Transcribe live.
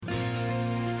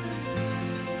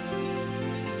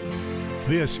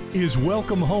This is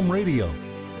Welcome Home Radio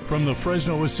from the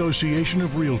Fresno Association of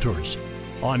Realtors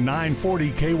on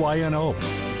 940 KYNO.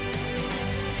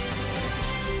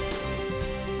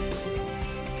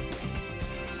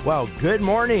 Well, good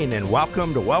morning and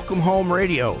welcome to Welcome Home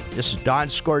Radio. This is Don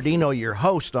Scordino, your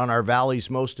host on our Valley's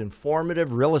most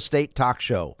informative real estate talk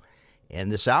show.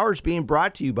 And this hour is being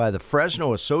brought to you by the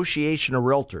Fresno Association of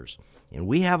Realtors. And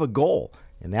we have a goal,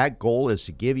 and that goal is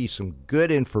to give you some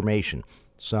good information,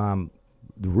 some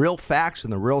the real facts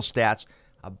and the real stats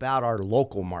about our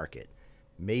local market.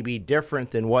 Maybe different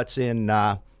than what's in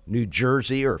New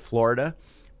Jersey or Florida,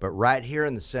 but right here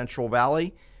in the Central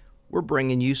Valley, we're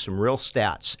bringing you some real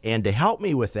stats. And to help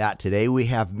me with that today, we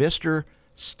have Mr.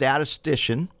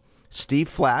 Statistician Steve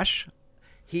Flash.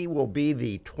 He will be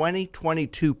the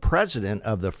 2022 president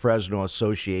of the Fresno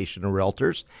Association of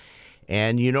Realtors.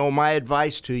 And you know my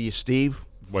advice to you, Steve.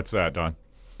 What's that, Don?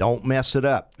 Don't mess it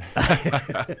up.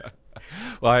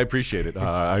 Well, I appreciate it.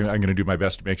 I'm going to do my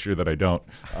best to make sure that I don't.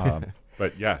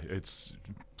 But yeah, it's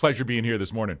a pleasure being here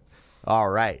this morning. All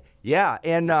right. Yeah,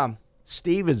 and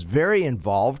Steve is very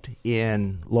involved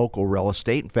in local real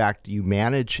estate. In fact, you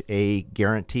manage a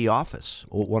Guarantee office,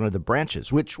 one of the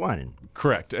branches. Which one?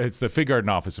 Correct. It's the Fig Garden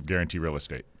office of Guarantee Real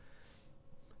Estate.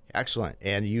 Excellent.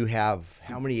 And you have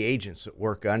how many agents that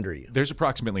work under you? There's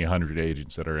approximately 100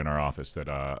 agents that are in our office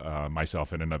that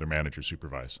myself and another manager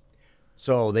supervise.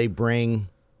 So they bring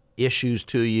issues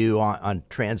to you on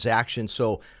transactions.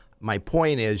 So my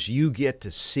point is you get to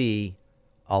see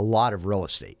a lot of real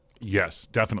estate. Yes,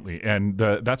 definitely. And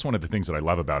that's one of the things that I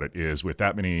love about it is with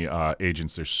that many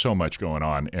agents, there's so much going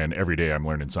on, and every day I'm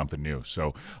learning something new.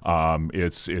 So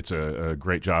it's a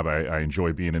great job. I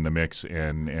enjoy being in the mix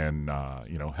and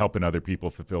helping other people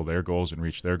fulfill their goals and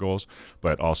reach their goals,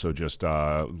 but also just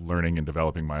learning and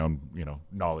developing my own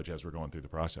knowledge as we're going through the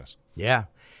process. Yeah.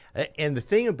 And the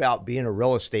thing about being a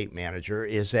real estate manager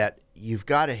is that you've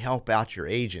got to help out your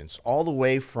agents all the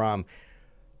way from,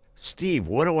 Steve,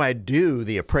 what do I do?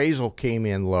 The appraisal came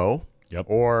in low. Yep.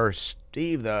 Or,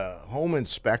 Steve, the home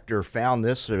inspector found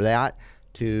this or that,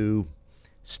 to,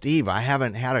 Steve, I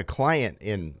haven't had a client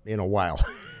in a while.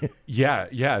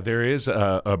 Yeah, there is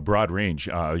a broad range.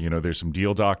 There's some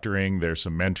deal doctoring, there's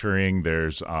some mentoring,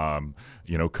 there's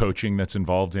coaching that's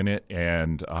involved in it,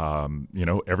 and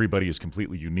everybody is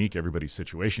completely unique. Everybody's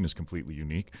situation is completely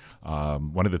unique.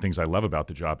 One of the things I love about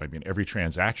the job, every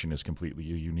transaction is completely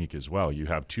unique as well. You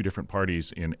have two different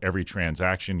parties in every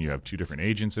transaction. You have two different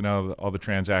agents in all the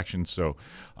transactions. So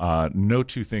no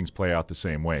two things play out the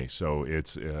same way. So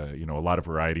it's a lot of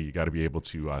variety. You got to be able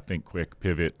to think quick,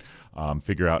 pivot,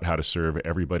 figure out how to serve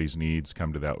everybody's needs,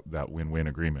 come to that win-win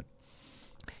agreement.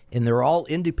 And they're all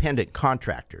independent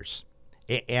contractors.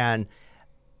 And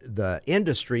the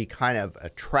industry kind of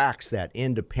attracts that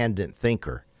independent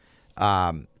thinker.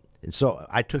 And so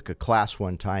I took a class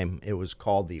one time. It was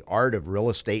called The Art of Real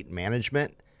Estate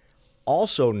Management,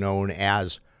 also known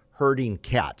as herding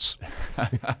cats.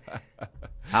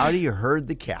 How do you herd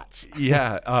the cats?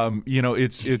 Yeah,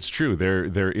 it's true.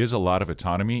 There is a lot of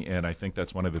autonomy, and I think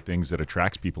that's one of the things that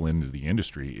attracts people into the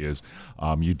industry is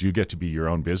you do get to be your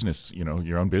own business,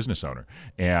 your own business owner,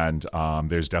 and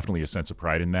there's definitely a sense of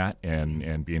pride in that,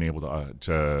 and being able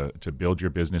to build your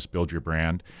business, build your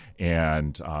brand,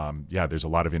 and there's a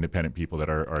lot of independent people that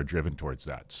are driven towards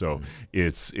that. So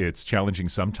it's challenging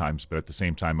sometimes, but at the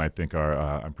same time, I think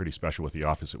I'm pretty special with the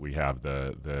office that we have.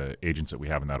 The agents that we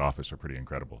have in that office are pretty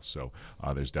incredible. So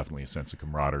there's definitely a sense of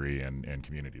camaraderie and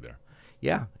community there.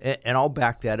 Yeah, and I'll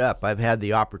back that up. I've had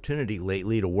the opportunity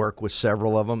lately to work with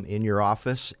several of them in your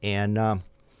office, and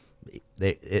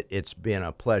it's been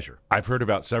a pleasure. I've heard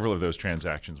about several of those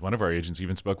transactions. One of our agents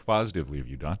even spoke positively of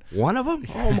you, Don. One of them?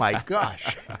 Oh, my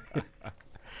gosh.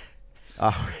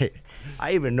 All right.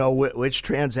 I even know which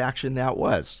transaction that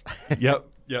was. Yep.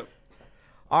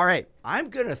 All right.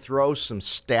 I'm going to throw some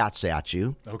stats at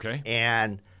you. Okay.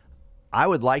 And I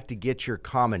would like to get your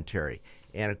commentary.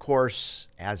 And, of course,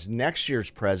 as next year's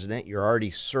president, you're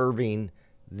already serving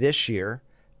this year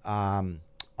on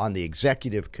the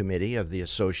executive committee of the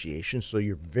association, so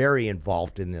you're very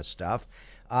involved in this stuff.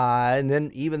 And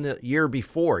then even the year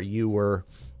before, you were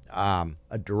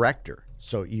a director.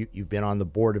 So you've been on the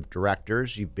board of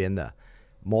directors. You've been the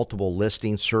multiple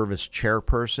listing service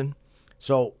chairperson.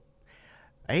 So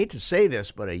I hate to say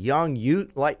this, but a young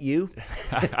youth like you,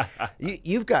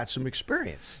 you've got some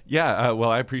experience. Yeah, well,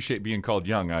 I appreciate being called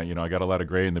young. I got a lot of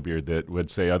gray in the beard that would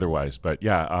say otherwise. But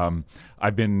yeah,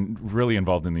 I've been really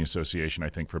involved in the association, I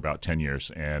think, for about 10 years.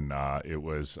 And I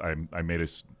made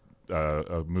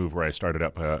a move where I started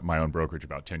up my own brokerage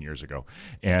about 10 years ago.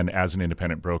 And as an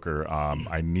independent broker,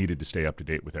 I needed to stay up to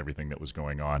date with everything that was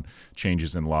going on,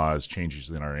 changes in laws, changes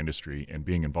in our industry, and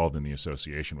being involved in the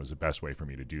association was the best way for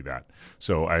me to do that.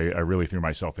 So I really threw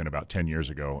myself in about 10 years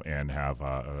ago and have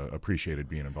appreciated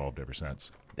being involved ever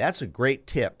since. That's a great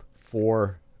tip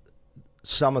for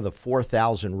some of the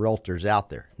 4,000 realtors out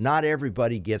there. Not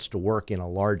everybody gets to work in a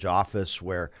large office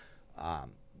where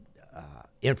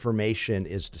information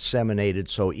is disseminated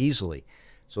so easily.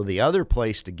 So the other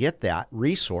place to get that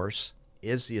resource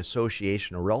is the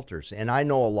Association of Realtors. And I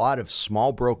know a lot of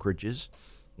small brokerages,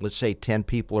 let's say 10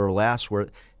 people or less, where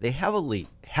they heavily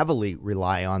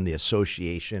rely on the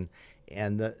association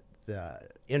and the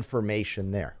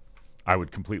information there. I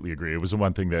would completely agree. It was the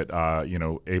one thing that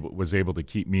was able to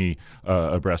keep me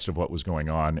abreast of what was going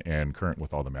on and current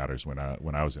with all the matters when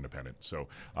I was independent. So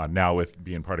now with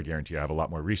being part of Guarantee, I have a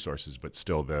lot more resources, but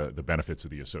still the benefits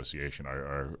of the association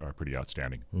are pretty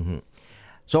outstanding. Mm-hmm.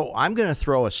 So I'm going to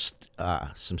throw some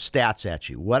stats at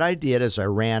you. What I did is I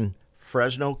ran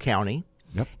Fresno County,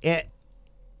 yep.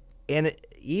 and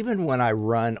even when I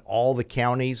run all the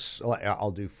counties,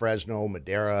 I'll do Fresno,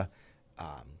 Madera,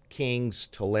 Kings,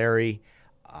 Tulare,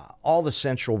 all the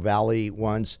Central Valley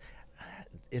ones,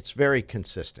 it's very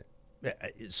consistent.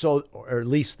 So, or at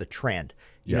least the trend.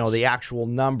 You know, the actual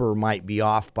number might be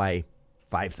off by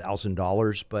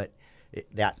 $5,000, but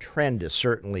that trend is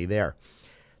certainly there.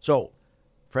 So,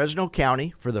 Fresno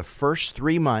County for the first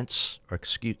 3 months,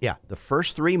 the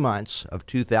first 3 months of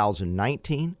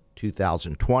 2019,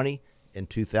 2020, and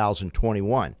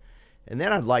 2021. And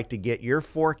then I'd like to get your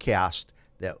forecast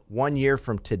that 1 year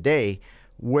from today,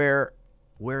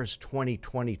 where's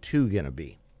 2022 going to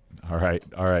be? All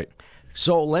right.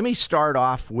 So let me start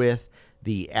off with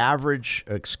the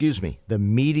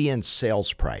median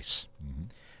sales price.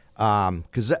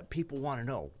 Because people want to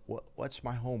know, what's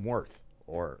my home worth?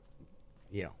 Or,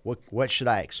 what should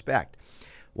I expect?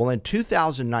 Well, in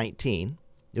 2019,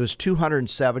 it was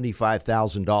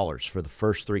 $275,000 for the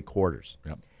first 3 quarters.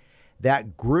 Yep.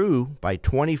 That grew by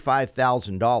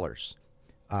 $25,000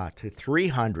 to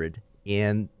 $300,000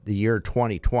 in the year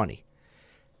 2020.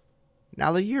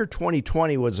 Now, the year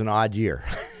 2020 was an odd year.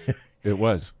 It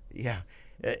was. Yeah.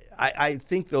 I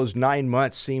think those 9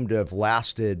 months seem to have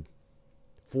lasted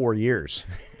 4 years.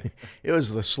 It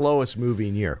was the slowest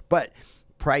moving year. But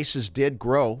prices did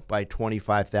grow by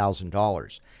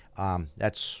 $25,000.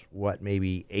 That's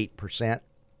maybe 8%.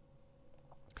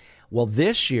 Well,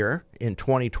 this year, in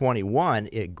 2021,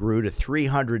 it grew to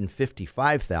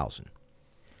 $355,000.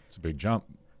 It's a big jump.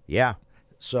 Yeah.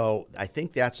 So I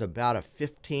think that's about a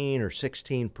 15 or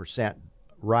 16%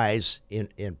 rise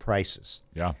in prices.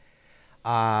 Yeah.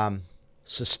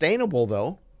 Sustainable,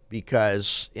 though,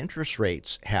 because interest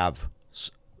rates have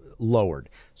lowered.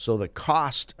 So the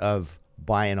cost of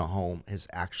buying a home has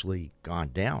actually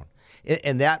gone down.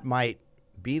 And that might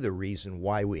be the reason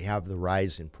why we have the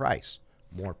rise in price.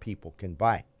 More people can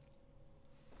buy.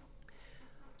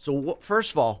 So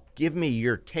first of all, give me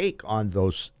your take on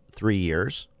those 3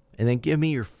 years, and then give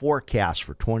me your forecast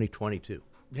for 2022.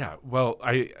 Yeah, well,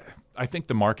 I think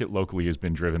the market locally has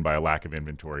been driven by a lack of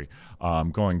inventory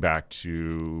going back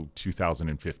to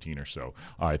 2015 or so.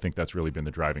 I think that's really been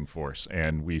the driving force.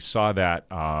 And we saw that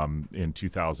in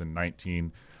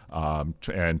 2019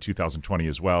 and 2020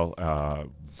 as well.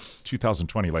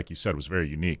 2020, like you said, was very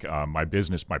unique. My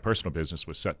personal business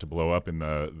was set to blow up in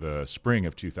the spring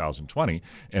of 2020,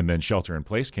 and then shelter in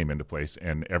place came into place,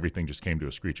 and everything just came to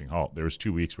a screeching halt. There was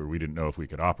 2 weeks where we didn't know if we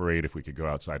could operate, if we could go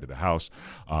outside of the house.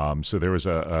 So there was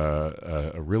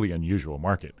a really unusual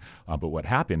market. But what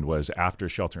happened was after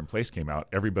shelter in place came out,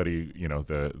 everybody,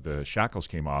 the shackles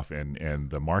came off,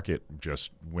 and the market just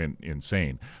went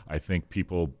insane. I think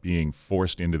people being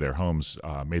forced into their homes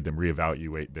made them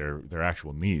reevaluate their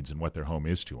actual needs and what their home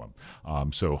is to them.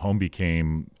 So home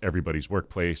became everybody's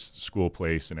workplace, school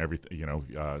place, and everything,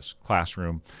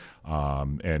 classroom,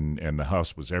 and the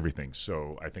house was everything.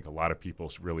 So I think a lot of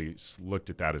people really looked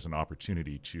at that as an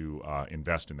opportunity to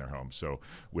invest in their home. So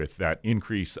with that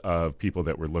increase of people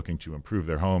that were looking to improve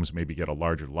their homes, maybe get a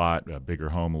larger lot, a bigger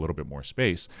home, a little bit more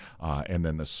space, and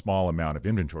then the small amount of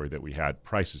inventory that we had,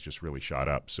 prices just really shot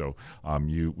up. So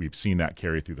we've seen that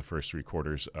carry through the first 3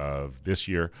 quarters of this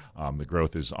year. The growth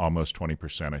growth is almost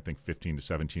 20%, I think 15 to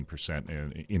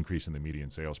 17% increase in the median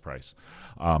sales price.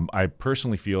 I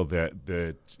personally feel that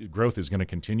the growth is going to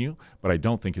continue, but I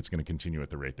don't think it's going to continue at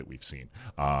the rate that we've seen.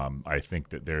 I think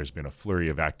that there's been a flurry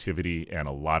of activity, and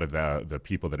a lot of the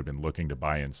people that have been looking to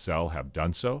buy and sell have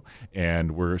done so,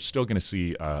 and we're still going to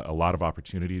see a lot of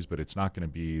opportunities, but it's not going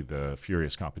to be the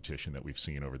furious competition that we've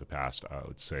seen over the past,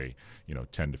 let's say,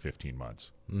 10 to 15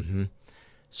 months. Mm-hmm.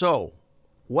 So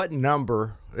what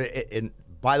number, and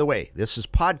by the way, this is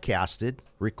podcasted,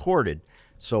 recorded,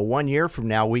 so 1 year from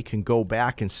now we can go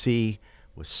back and see,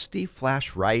 was Steve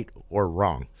Flash right or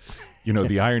wrong?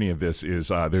 The irony of this is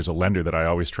there's a lender that I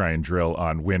always try and drill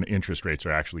on when interest rates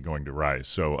are actually going to rise.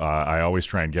 So I always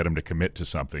try and get them to commit to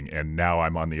something, and now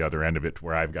I'm on the other end of it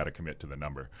where I've got to commit to the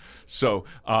number. So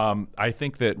I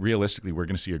think that realistically we're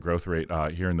going to see a growth rate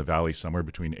here in the Valley somewhere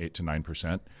between 8 to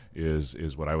 9%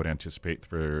 is what I would anticipate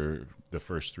for the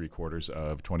first 3 quarters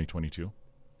of 2022.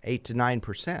 8 to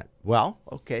 9%. Well,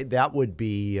 okay, that would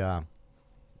be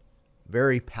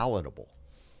very palatable.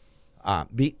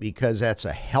 Because that's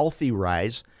a healthy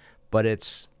rise, but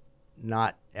it's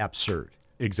not absurd.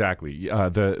 Exactly.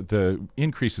 The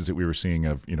increases that we were seeing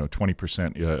of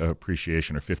 20%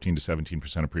 appreciation or 15 to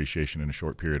 17% appreciation in a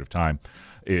short period of time,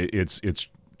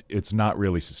 it's not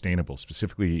really sustainable.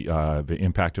 Specifically, the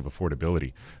impact of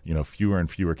affordability. Fewer and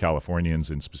fewer Californians,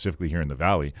 and specifically here in the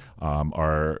Valley,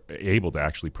 are able to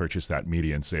actually purchase that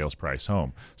median sales price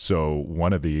home. So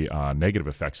one of the negative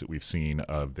effects that we've seen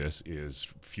of this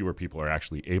is fewer people are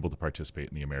actually able to participate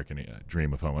in the American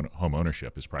dream of home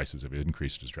ownership as prices have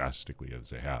increased as drastically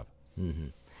as they have. Mm-hmm.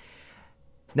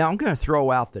 Now I'm going to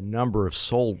throw out the number of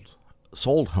sold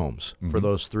homes for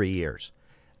those 3 years,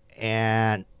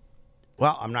 and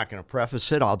well, I'm not going to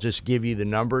preface it. I'll just give you the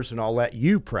numbers, and I'll let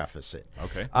you preface it.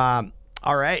 Okay.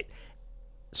 All right.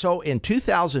 So in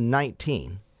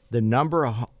 2019, the number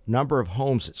of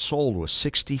homes that sold was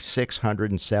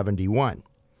 6,671.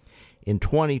 In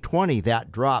 2020,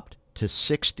 that dropped to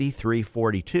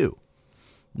 6,342.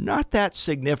 Not that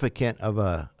significant of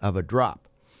a drop.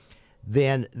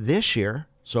 Then this year,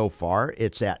 so far,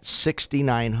 it's at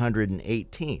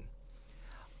 6,918.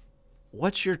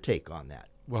 What's your take on that?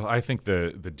 Well, I think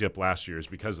the dip last year is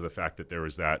because of the fact that there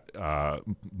was that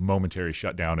momentary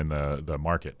shutdown in the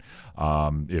market.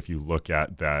 If you look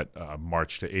at that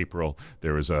March to April,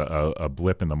 there was a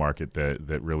blip in the market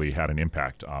that really had an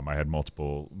impact. I had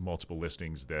multiple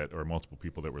listings or multiple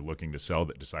people that were looking to sell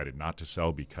that decided not to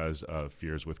sell because of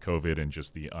fears with COVID and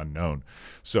just the unknown.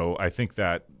 So I think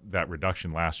that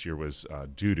reduction last year was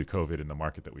due to COVID in the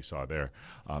market that we saw there.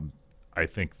 I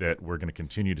think that we're going to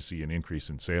continue to see an increase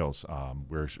in sales.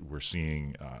 We're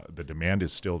seeing the demand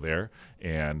is still there,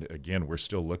 and again, we're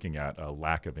still looking at a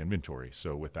lack of inventory.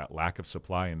 So with that lack of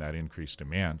supply and that increased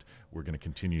demand, we're going to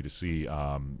continue to see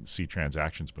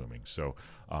transactions booming. So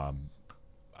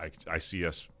I see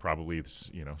us probably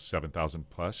 7,000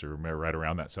 plus, or right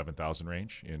around that 7,000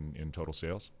 range in total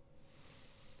sales.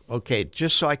 Okay,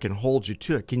 just so I can hold you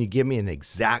to it, can you give me an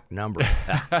exact number?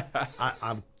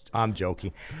 I'm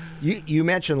joking. You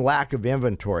mentioned lack of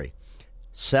inventory.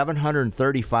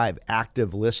 735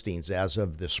 active listings as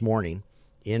of this morning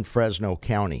in Fresno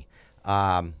County.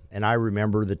 And I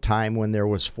remember the time when there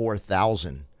was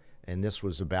 4,000, and this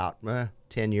was about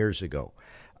 10 years ago.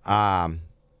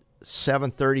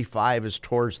 735 is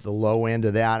towards the low end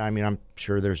of that. I mean, I'm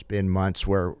sure there's been months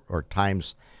or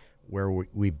times where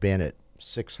we've been at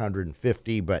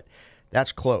 650, but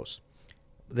that's close.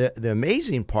 The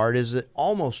amazing part is that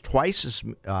almost twice as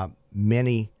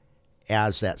many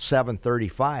as that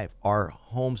 735 are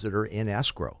homes that are in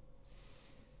escrow.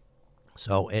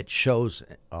 So it shows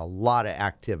a lot of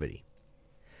activity.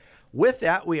 With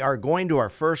that, we are going to our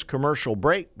first commercial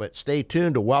break, but stay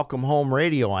tuned to Welcome Home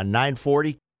Radio on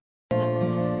 940.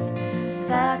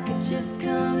 If I could just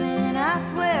come in,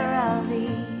 I swear I'll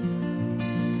leave.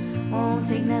 Won't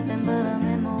take nothing but a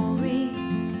memory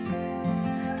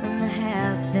from the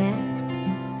house that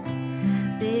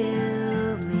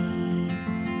built me.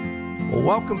 Well,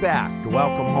 welcome back to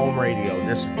Welcome Home Radio.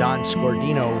 This is Don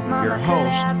Scordino, your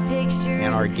host,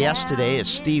 and our guest today is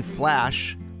Steve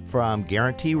Flash from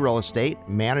Guarantee Real Estate,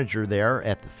 manager there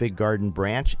at the Fig Garden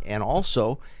branch, and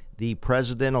also the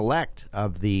president-elect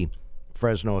of the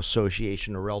Fresno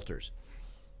Association of Realtors.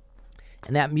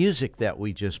 And that music that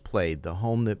we just played, The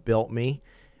Home That Built Me,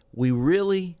 we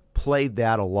really played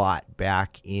that a lot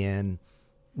back in,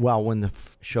 well, when the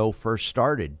show first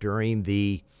started, during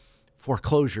the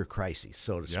foreclosure crisis,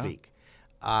 so to speak.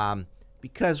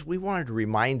 Because we wanted to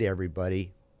remind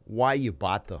everybody why you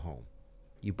bought the home.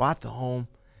 You bought the home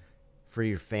for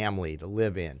your family to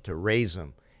live in, to raise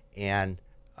them. And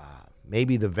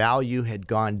maybe the value had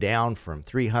gone down from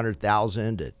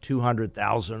 $300,000 to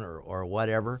 $200,000 or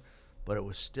whatever, but it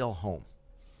was still home.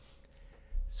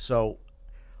 So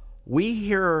we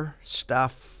hear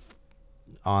stuff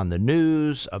on the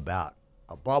news about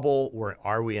a bubble.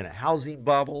 Are we in a housing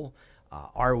bubble?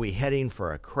 Are we heading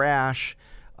for a crash?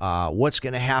 What's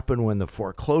going to happen when the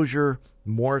foreclosure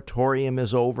moratorium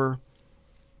is over?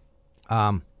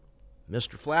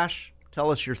 Mr. Flash,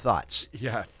 tell us your thoughts.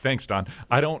 Yeah, thanks, Don.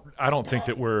 I don't think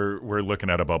that we're looking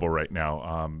at a bubble right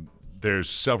now. There's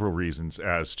several reasons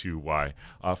as to why.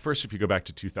 First, if you go back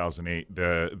to 2008,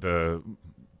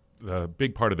 the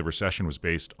big part of the recession was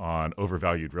based on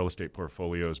overvalued real estate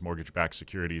portfolios, mortgage-backed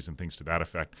securities, and things to that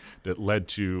effect that led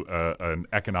to an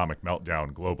economic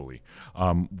meltdown globally.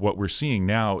 What we're seeing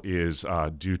now is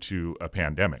due to a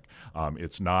pandemic.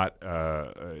 It's not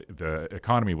the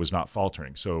economy was not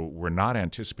faltering, so we're not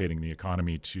anticipating the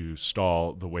economy to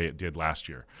stall the way it did last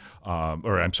year,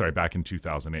 back in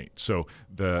 2008. So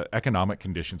the economic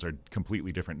conditions are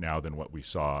completely different now than what we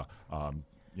saw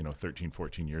 13,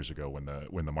 14 years ago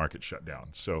when the market shut down.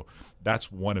 So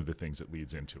that's one of the things that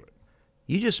leads into it.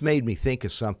 You just made me think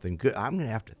of something good. I'm going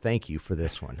to have to thank you for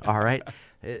this one. All right.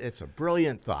 It's a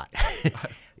brilliant thought.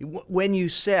 When you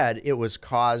said it was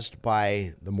caused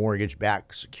by the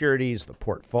mortgage-backed securities, the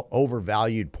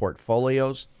overvalued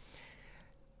portfolios,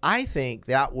 I think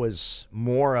that was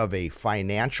more of a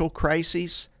financial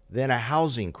crisis than a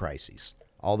housing crisis,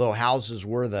 although houses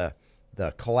were the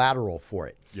collateral for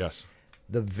it. Yes.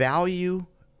 The value,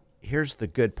 here's the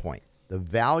good point, the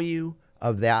value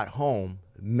of that home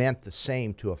meant the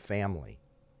same to a family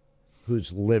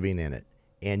who's living in it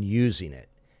and using it.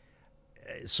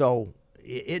 So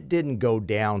it didn't go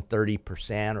down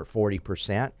 30% or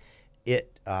 40%.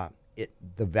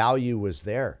 The value was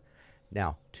there.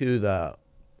 Now, to the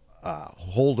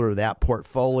holder of that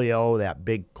portfolio, that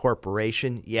big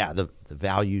corporation, the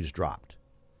value's dropped.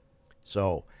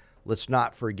 So let's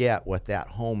not forget what that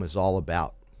home is all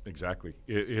about. Exactly.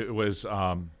 It was,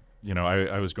 I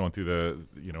was going through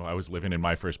I was living in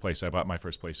my first place. I bought my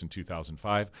first place in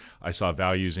 2005. I saw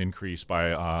values increase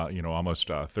by, almost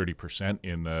 30%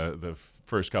 in the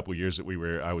first couple of years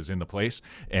that I was in the place.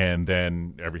 And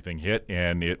then everything hit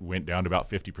and it went down to about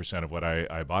 50% of what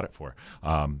I bought it for.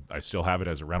 I still have it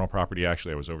as a rental property.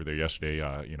 Actually, I was over there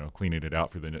yesterday, cleaning it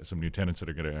out for some new tenants that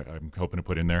I'm hoping to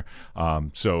put in there.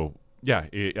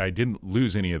 I didn't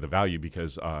lose any of the value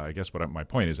because I guess my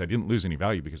point is I didn't lose any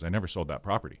value because I never sold that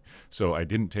property. So I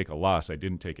didn't take a loss. I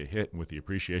didn't take a hit. And with the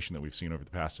appreciation that we've seen over the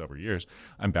past several years,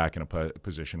 I'm back in a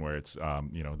position where it's,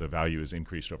 the value is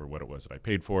increased over what it was that I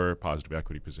paid for, positive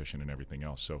equity position and everything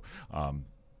else. So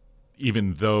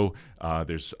even though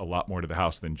there's a lot more to the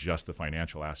house than just the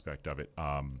financial aspect of it,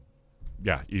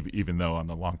 even though on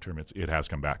the long term it has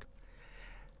come back.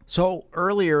 So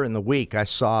earlier in the week, I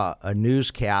saw a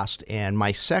newscast, and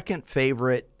my second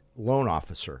favorite loan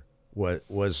officer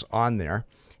was on there,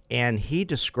 and he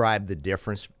described the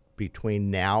difference between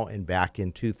now and back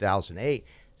in 2008.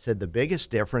 Said the biggest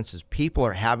difference is people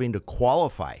are having to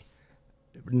qualify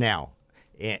now,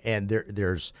 and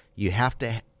you have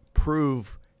to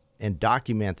prove and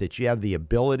document that you have the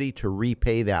ability to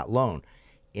repay that loan.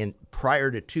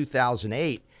 Prior to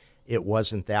 2008, it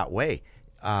wasn't that way.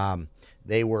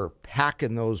 They were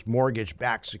packing those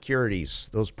mortgage-backed securities,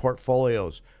 those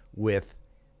portfolios, with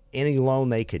any loan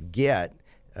they could get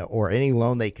or any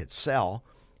loan they could sell,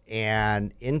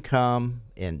 and income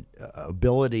and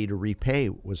ability to repay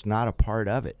was not a part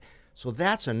of it. So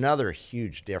that's another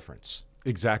huge difference.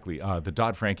 Exactly. The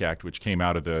Dodd-Frank Act, which came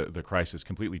out of the crisis,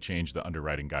 completely changed the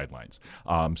underwriting guidelines.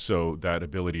 So that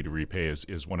ability to repay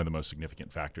is one of the most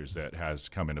significant factors that has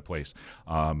come into place.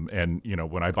 And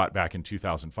when I bought back in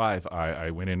 2005,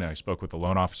 I went in and I spoke with the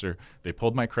loan officer. They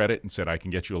pulled my credit and said, I can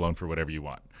get you a loan for whatever you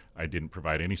want. I didn't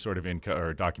provide any sort of income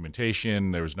or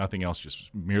documentation. There was nothing else,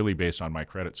 just merely based on my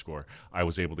credit score. I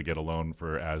was able to get a loan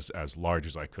for as large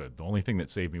as I could. The only thing that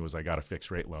saved me was I got a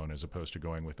fixed rate loan as opposed to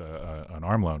going with an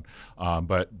ARM loan.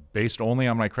 But based only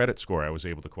on my credit score, I was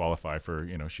able to qualify for,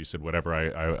 she said, whatever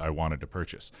I wanted to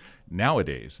purchase.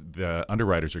 Nowadays, the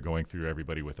underwriters are going through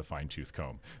everybody with a fine-tooth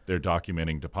comb. They're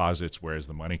documenting deposits, where's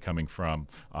the money coming from,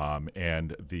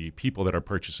 and the people that are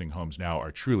purchasing homes now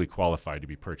are truly qualified to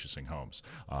be purchasing homes.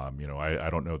 I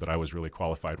don't know that I was really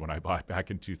qualified when I bought back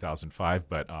in 2005,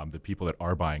 but the people that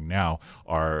are buying now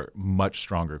are much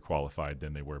stronger qualified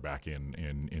than they were back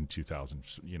in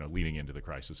 2000, leading into the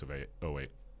crisis of 08.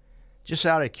 Just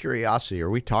out of curiosity, are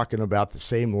we talking about the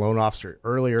same loan officer?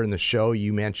 Earlier in the show,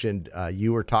 you mentioned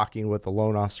you were talking with the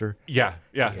loan officer. Yeah.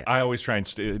 I always try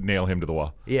and nail him to the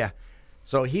wall. Yeah.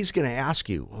 So he's going to ask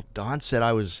you, well, Don said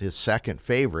I was his second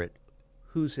favorite.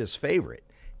 who's his favorite,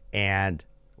 and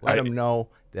let him know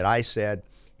that I said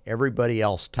everybody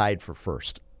else tied for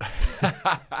first.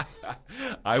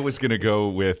 I was going to go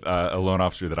with a loan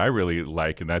officer that I really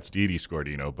like, and that's Didi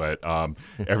Scordino. But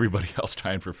everybody else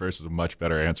tying for first is a much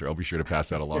better answer. I'll be sure to pass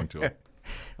that along to him.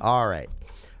 All right.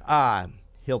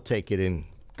 He'll take it in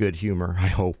good humor, I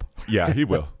hope. Yeah, he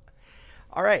will.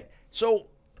 All right. So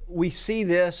we see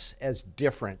this as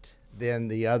different than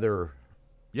the other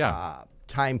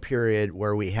time period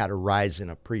where we had a rise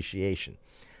in appreciation.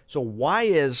 So why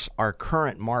is our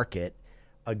current market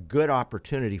a good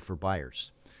opportunity for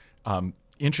buyers?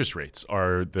 Interest rates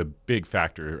are the big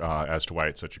factor as to why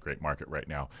it's such a great market right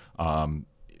now. I'm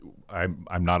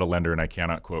not a lender and I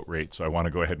cannot quote rates, so I want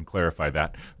to go ahead and clarify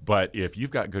that. But if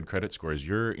you've got good credit scores,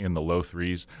 you're in the low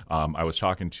threes. I was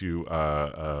talking to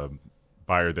a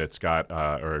buyer that's got,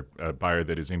 or a buyer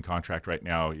that is in contract right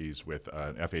now. He's with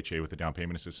an FHA with a down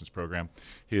payment assistance program.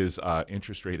 His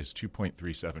interest rate is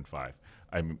 2.375.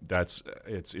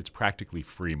 It's practically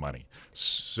free money.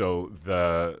 So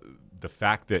the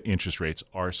fact that interest rates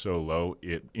are so low,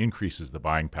 it increases the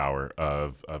buying power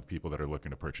of people that are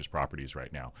looking to purchase properties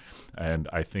right now. And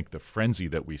I think the frenzy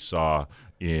that we saw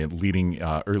in leading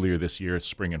earlier this year,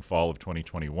 spring and fall of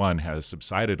 2021, has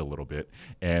subsided a little bit,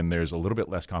 and there's a little bit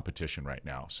less competition right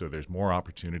now. So there's more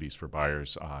opportunities for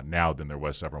buyers now than there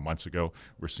was several months ago.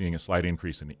 We're seeing a slight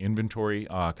increase in inventory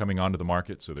coming onto the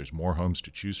market, so there's more homes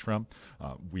to choose from.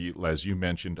 As you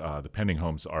mentioned, the pending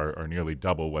homes are nearly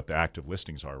double what the active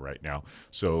listings are right now.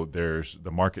 So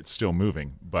the market's still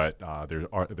moving, but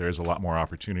there's a lot more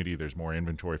opportunity. There's more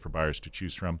inventory for buyers to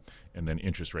choose from, and then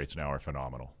interest rates now are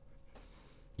phenomenal.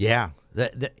 Yeah,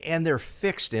 and they're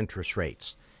fixed interest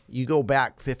rates. You go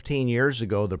back 15 years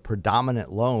ago, the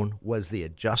predominant loan was the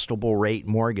adjustable rate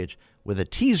mortgage with a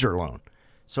teaser loan.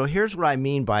 So here's what I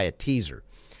mean by a teaser.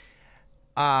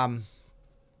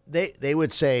 They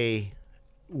would say,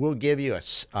 we'll give you a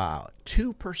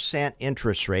 2%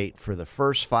 interest rate for the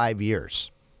first 5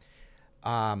 years.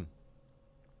 A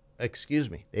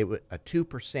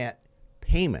 2%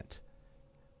 payment.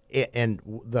 And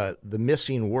the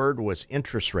missing word was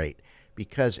interest rate,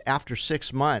 because after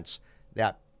 6 months,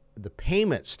 that the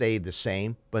payment stayed the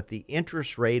same, but the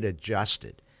interest rate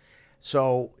adjusted.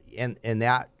 So, and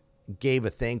that gave a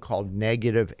thing called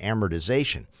negative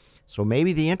amortization. So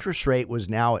maybe the interest rate was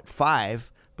now at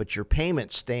 5%, but your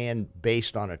payment's staying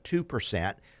based on a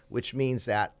 2%, which means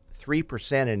that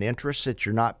 3% in interest that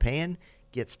you're not paying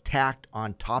gets tacked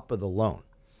on top of the loan.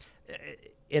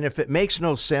 And if it makes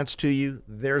no sense to you,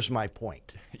 there's my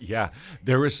point. Yeah,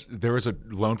 there was a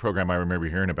loan program I remember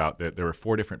hearing about that there were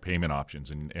 4 different payment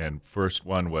options, and first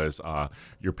one was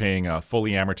you're paying a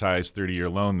fully amortized 30-year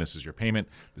loan. This is your payment.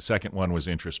 The second one was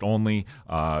interest only.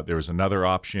 There was another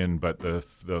option, but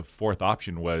the fourth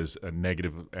option was a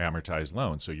negative amortized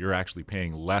loan. So you're actually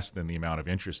paying less than the amount of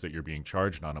interest that you're being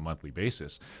charged on a monthly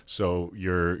basis. So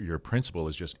your principal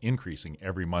is just increasing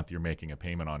every month you're making a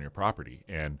payment on your property.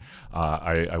 And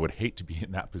I would hate to be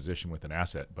in that position with an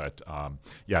asset, but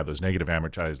yeah, those negative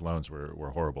amortized loans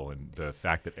were horrible, and the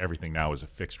fact that everything now is a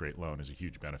fixed rate loan is a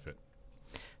huge benefit.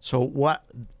 So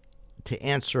to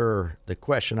answer the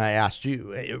question I asked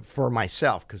you for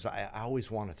myself, because I always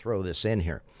want to throw this in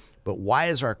here, but why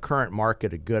is our current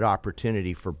market a good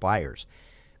opportunity for buyers?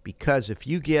 Because if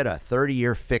you get a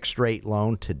 30-year fixed rate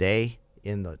loan today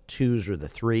in the 2s or the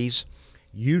 3s,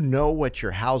 you know what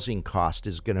your housing cost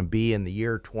is going to be in the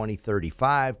year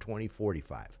 2035,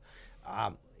 2045.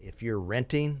 If you're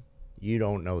renting, you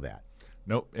don't know that.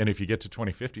 Nope. And if you get to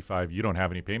 2055, you don't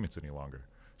have any payments any longer.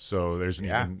 So there's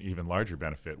an even larger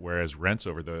benefit. Whereas rents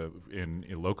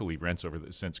locally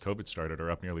since COVID started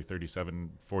are up nearly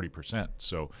 37-40%.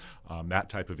 So that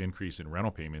type of increase in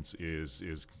rental payments is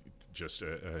just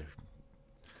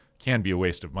can be a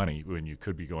waste of money when you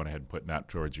could be going ahead and putting that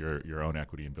towards your own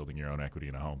equity and building your own equity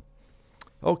in a home.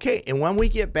 Okay, and when we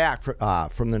get back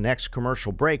from the next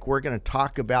commercial break, we're going to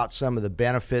talk about some of the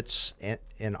benefits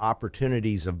and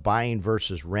opportunities of buying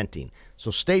versus renting. So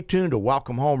stay tuned to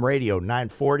Welcome Home Radio,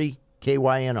 940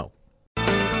 KYNO.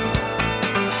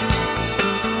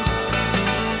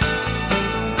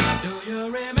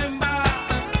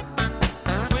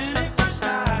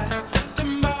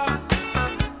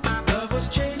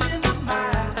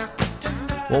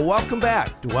 Well, welcome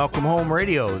back to Welcome Home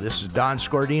Radio. This is Don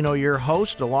Scordino, your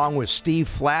host, along with Steve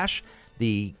Flash,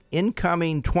 the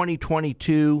incoming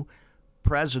 2022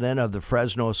 president of the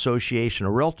Fresno Association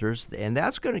of Realtors. And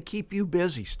that's going to keep you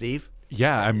busy, Steve.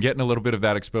 Yeah, I'm getting a little bit of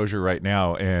that exposure right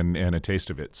now and a taste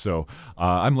of it. So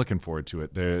I'm looking forward to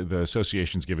it. The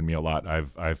association's given me a lot.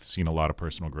 I've seen a lot of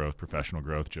personal growth, professional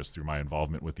growth just through my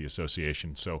involvement with the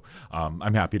association. So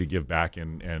I'm happy to give back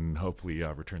and hopefully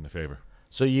return the favor.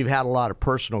 So you've had a lot of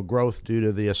personal growth due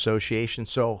to the association.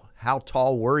 So how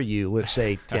tall were you, let's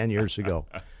say, 10 years ago?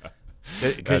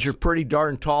 Because you're pretty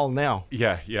darn tall now.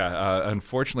 Yeah.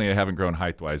 Unfortunately, I haven't grown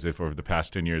height-wise. If over the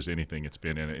past 10 years anything, it's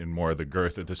been in more of the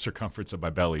girth of the circumference of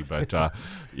my belly. But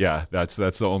yeah, that's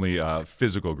the only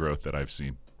physical growth that I've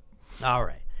seen. All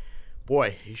right.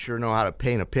 Boy, you sure know how to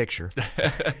paint a picture.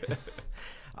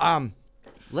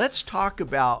 Let's talk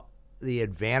about the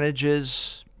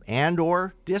advantages and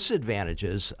or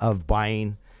disadvantages of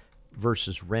buying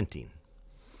versus renting.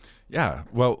 Yeah,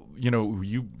 well,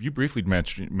 you briefly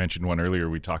mentioned one earlier.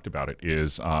 We talked about it.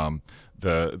 Is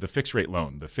the fixed rate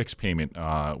loan, the fixed payment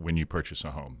when you purchase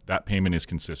a home. That payment is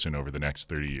consistent over the next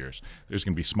 30 years. There's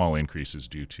going to be small increases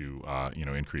due to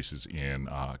increases in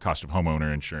cost of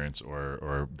homeowner insurance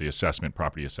or the assessment,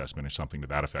 property assessment, or something to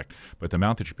that effect. But the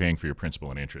amount that you're paying for your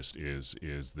principal and interest is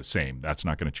the same. That's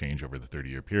not going to change over the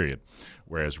 30-year period.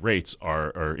 Whereas rents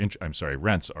are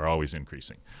always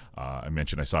increasing. I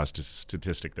mentioned I saw a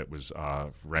statistic that was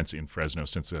rents in Fresno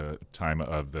since the time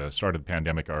of the start of the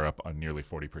pandemic are up on nearly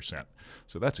 40%.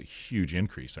 So that's a huge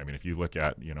increase. I mean, if you look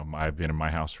at, I've been in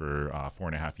my house for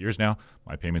 4.5 years now.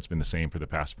 My payment's been the same for the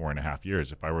past 4.5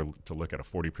 years. If I were to look at a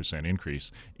 40%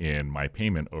 increase in my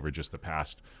payment over just the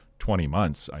past 20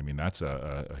 months, I mean, that's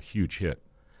a huge hit.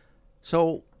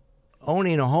 So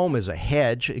owning a home is a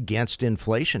hedge against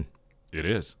inflation. It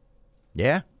is.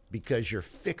 Yeah, because you're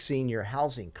fixing your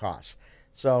housing costs.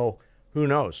 So who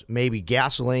knows? Maybe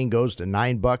gasoline goes to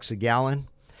 $9 a gallon.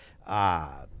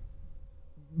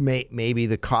 Maybe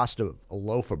the cost of a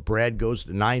loaf of bread goes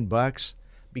to $9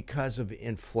 because of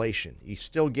inflation. You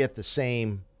still get the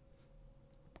same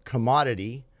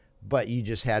commodity, but you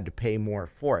just had to pay more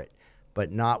for it.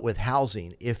 But not with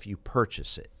housing if you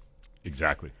purchase it.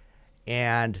 Exactly.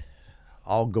 And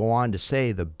I'll go on to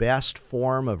say the best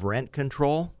form of rent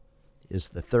control is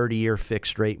the 30-year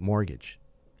fixed rate mortgage.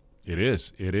 It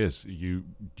is. You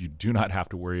do not have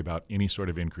to worry about any sort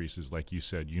of increases. Like you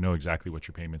said, you know exactly what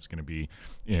your payment's going to be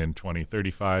in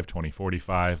 2035,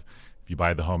 2045. If you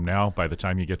buy the home now, by the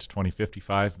time you get to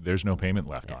 2055, there's no payment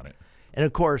left on it. And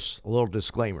of course, a little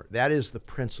disclaimer, that is the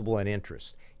principal and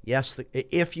interest. Yes,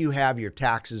 if you have your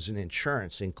taxes and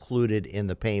insurance included in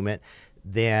the payment,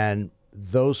 then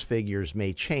those figures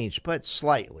may change, but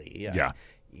slightly. Yeah.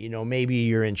 Maybe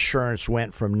your insurance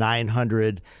went from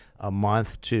 $900 a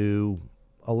month to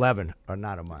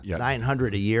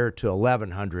 $900 a year to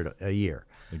 $1,100 a year.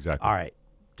 Exactly. All right.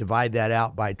 Divide that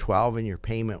out by 12 and your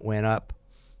payment went up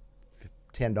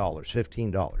 $10,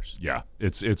 $15. Yeah.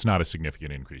 It's not a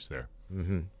significant increase there.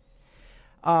 Mm-hmm.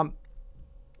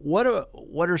 What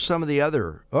are some of the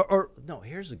other no,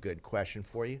 here's a good question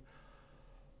for you.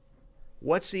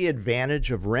 What's the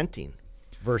advantage of renting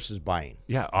versus buying?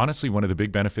 Yeah, honestly, one of the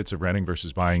big benefits of renting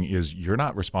versus buying is you're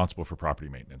not responsible for property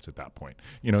maintenance at that point.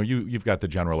 You've got the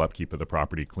general upkeep of the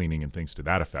property, cleaning and things to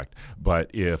that effect.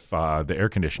 But if the air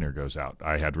conditioner goes out,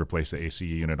 I had to replace the AC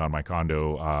unit on my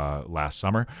condo last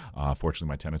summer. Fortunately,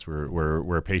 my tenants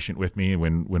were patient with me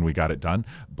when we got it done,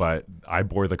 but I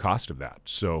bore the cost of that.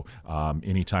 So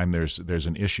anytime there's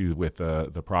an issue with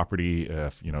the property,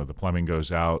 if the plumbing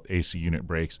goes out, AC unit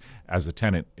breaks, as a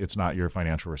tenant, it's not your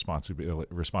financial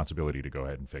responsibility to go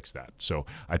ahead and fix that. So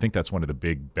I think that's one of the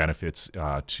big benefits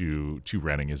to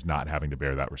renting is not having to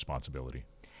bear that responsibility.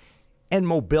 And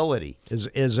mobility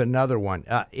is another one.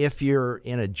 If you're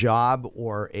in a job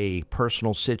or a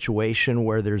personal situation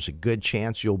where there's a good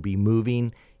chance you'll be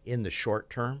moving in the short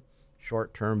term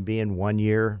being 1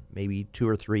 year, maybe 2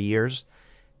 or 3 years,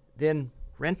 then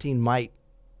renting might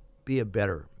be a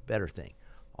better thing.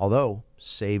 Although,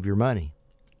 save your money.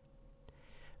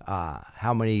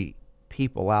 How many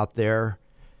people out there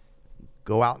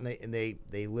go out and they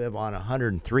live on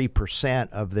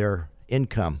 103% of their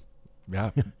income?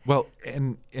 Yeah. Well,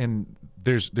 and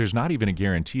there's not even a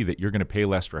guarantee that you're going to pay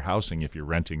less for housing if you're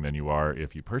renting than you are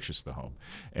if you purchase the home.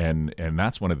 And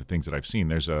that's one of the things that I've seen.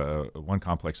 There's one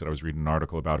complex that I was reading an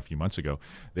article about a few months ago.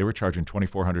 They were charging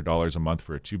 $2,400 a month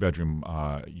for a 2-bedroom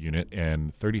unit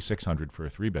and $3,600 for a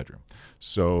 3-bedroom.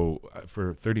 So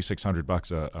for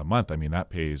 $3,600 a month, I mean,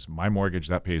 that pays my mortgage,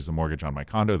 that pays the mortgage on my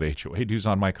condo, the HOA dues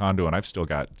on my condo, and I've still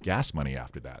got gas money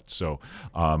after that. So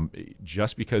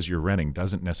just because you're renting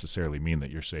doesn't necessarily mean that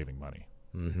you're saving money.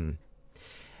 Mm-hmm.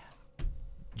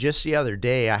 Just the other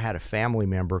day, I had a family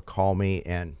member call me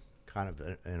and kind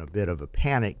of in a bit of a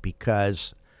panic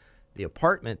because the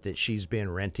apartment that she's been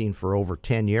renting for over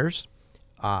 10 years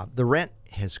the rent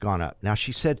has gone up. Now,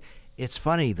 she said, it's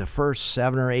funny, the first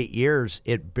 7 or 8 years,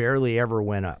 it barely ever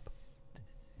went up.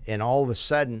 And all of a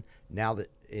sudden, now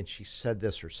that, and she said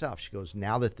this herself, she goes,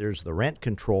 now that there's the rent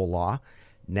control law,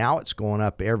 now it's going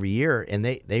up every year, and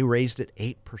they raised it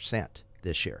 8%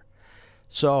 this year.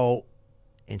 So,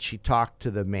 and she talked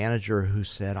to the manager who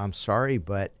said, I'm sorry,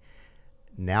 but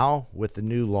now with the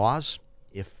new laws,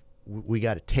 if we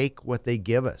got to take what they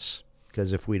give us,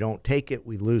 because if we don't take it,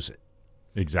 we lose it.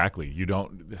 Exactly.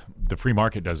 The free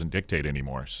market doesn't dictate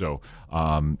anymore. So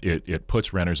it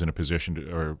puts renters in a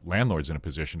position or landlords in a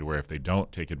position to where if they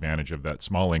don't take advantage of that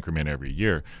small increment every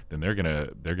year, then they're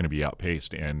gonna be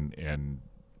outpaced and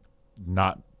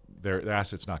not their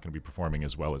asset's not going to be performing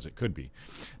as well as it could be.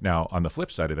 Now, on the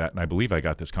flip side of that, and I believe I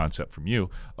got this concept from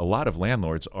you, a lot of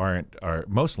landlords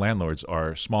most landlords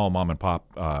are small mom and pop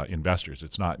investors.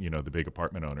 It's not, the big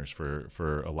apartment owners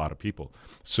for a lot of people.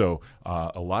 So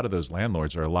a lot of those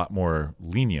landlords are a lot more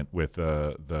lenient with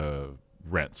the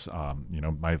rents.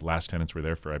 My last tenants were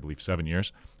there for, I believe, 7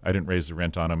 years. I didn't raise the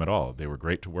rent on them at all. They were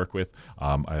great to work with.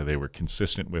 They were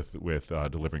consistent with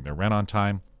delivering their rent on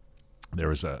time. There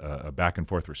was a back and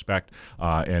forth respect,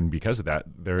 and because of that,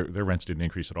 their rents didn't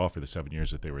increase at all for the 7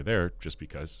 years that they were there, just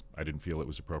because I didn't feel it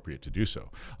was appropriate to do so.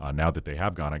 Now that they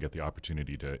have gone, I get the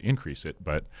opportunity to increase it,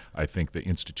 but I think the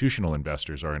institutional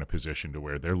investors are in a position to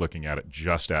where they're looking at it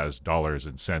just as dollars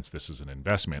and cents. This is an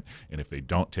investment, and if they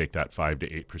don't take that 5 to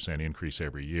 8% increase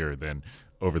every year, then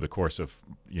over the course of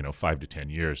 5 to 10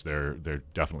 years, they're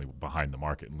definitely behind the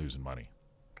market and losing money.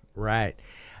 Right.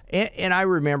 And I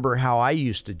remember how I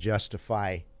used to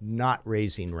justify not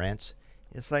raising rents.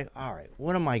 It's like, all right,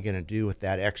 what am I going to do with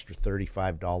that extra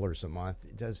 $35 a month?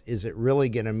 Is it really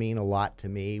going to mean a lot to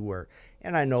me?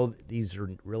 And I know that these are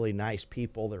really nice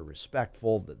people. They're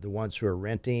respectful, the ones who are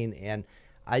renting, and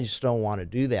I just don't want to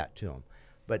do that to them.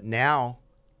 But now,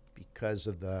 because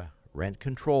of the rent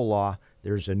control law,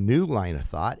 there's a new line of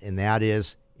thought, and that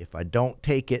is, if I don't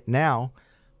take it now,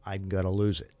 I'm going to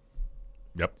lose it.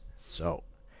 Yep. So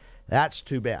that's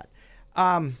too bad.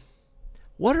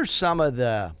 What are some of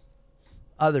the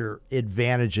other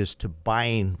advantages to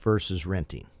buying versus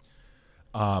renting?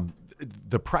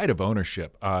 The pride of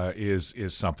ownership is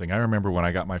something. I remember when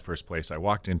I got my first place, I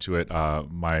walked into it.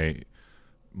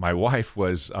 My wife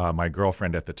was my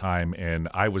girlfriend at the time, and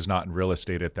I was not in real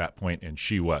estate at that point, and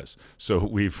she was. So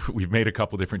we've made a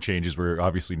couple different changes. We're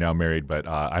obviously now married, but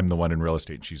I'm the one in real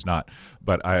estate, and she's not.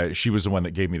 But she was the one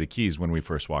that gave me the keys when we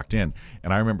first walked in,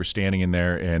 and I remember standing in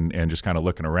there and just kind of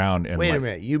looking around. And wait a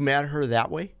minute, you met her that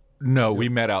way? No, we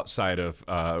met outside of.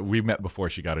 We met before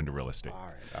she got into real estate.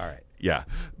 All right. Yeah.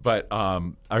 But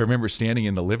I remember standing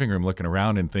in the living room looking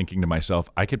around and thinking to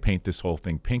myself, I could paint this whole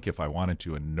thing pink if I wanted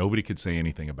to, and nobody could say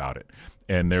anything about it.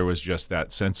 And there was just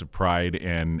that sense of pride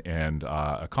and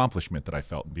accomplishment that I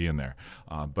felt in being there.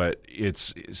 But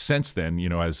it's since then,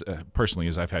 as personally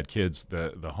as I've had kids,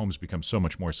 the home's become so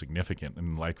much more significant.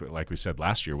 And like we said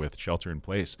last year with Shelter in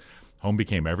Place, home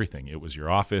became everything. It was your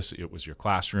office, it was your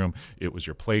classroom, it was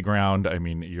your playground. I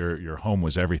mean, your home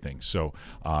was everything. So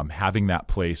having that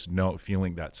place,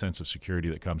 feeling that sense of security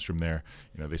that comes from there.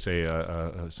 They say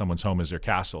someone's home is their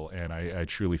castle, and I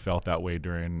truly felt that way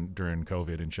during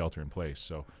COVID and Shelter in Place.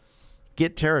 So.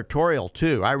 Get territorial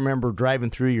too. I remember driving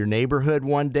through your neighborhood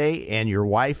one day, and your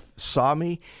wife saw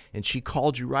me, and she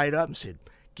called you right up and said,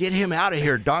 "Get him out of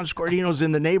here. Don Scordino's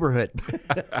in the neighborhood."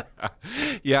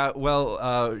 Yeah,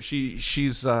 well,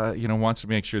 she's wants to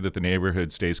make sure that the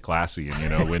neighborhood stays classy,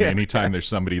 and when anytime there's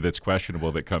somebody that's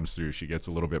questionable that comes through, she gets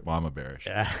a little bit mama bearish.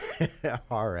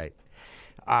 All right.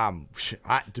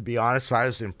 To be honest, I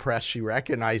was impressed. She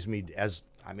recognized me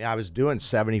I was doing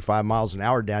 75 miles an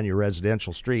hour down your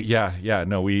residential street. Yeah.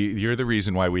 No, you're the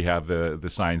reason why we have the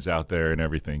signs out there and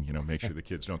everything. Make sure the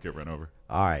kids don't get run over.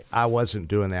 All right. I wasn't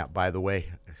doing that, by the way.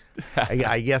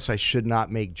 I guess I should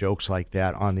not make jokes like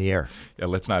that on the air. Yeah,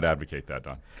 let's not advocate that,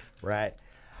 Don. Right.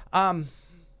 And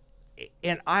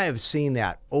I have seen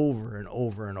that over and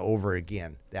over and over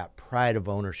again, that pride of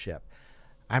ownership.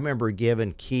 I remember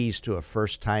giving keys to a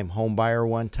first-time home buyer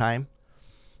one time,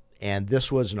 and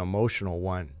this was an emotional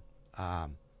one.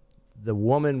 The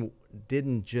woman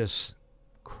didn't just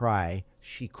cry,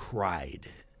 she cried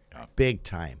big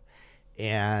time.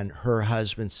 And her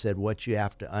husband said, what you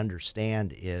have to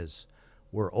understand is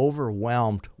we're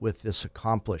overwhelmed with this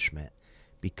accomplishment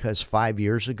because 5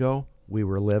 years ago, we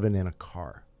were living in a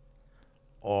car.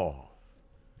 Oh,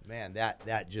 man,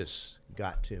 that just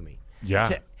got to me.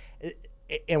 Yeah.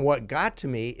 And what got to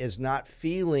me is not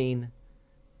feeling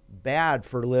bad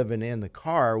for living in the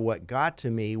car. What got to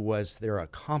me was their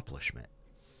accomplishment.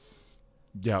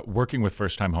 Yeah, working with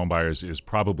first-time homebuyers is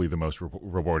probably the most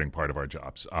rewarding part of our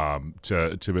jobs.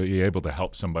 To be able to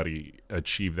help somebody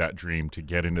achieve that dream, to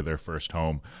get into their first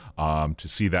home, to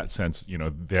see that sense,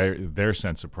 their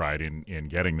sense of pride in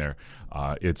getting there,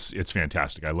 it's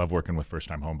fantastic. I love working with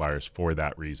first-time homebuyers for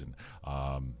that reason.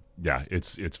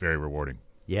 It's very rewarding.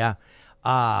 Yeah.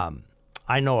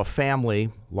 I know a family,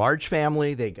 large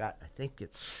family. They got, I think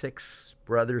it's 6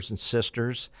 brothers and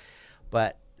sisters,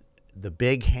 but the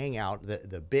big hangout,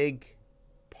 the big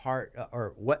part,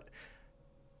 or what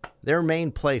their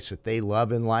main place that they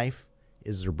love in life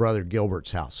is their brother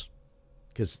Gilbert's house,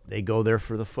 because they go there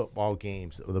for the football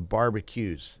games, the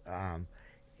barbecues,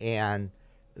 and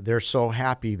they're so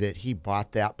happy that he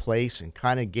bought that place and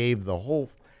kind of gave the whole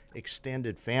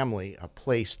extended family a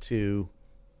place to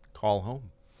call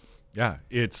home. Yeah,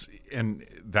 and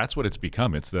that's what it's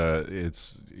become. It's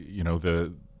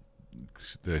the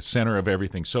center of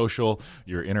everything social,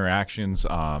 your interactions.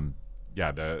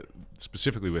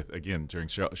 Specifically with, again, during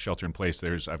shelter in place,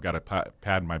 I've got a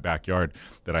pad in my backyard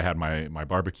that I had my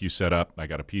barbecue set up. I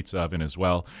got a pizza oven as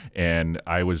well, and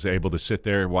I was able to sit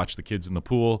there, watch the kids in the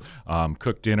pool,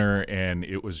 cook dinner, and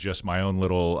it was just my own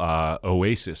little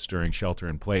oasis during shelter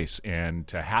in place. And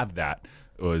to have that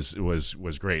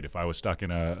was great. If I was stuck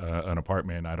in an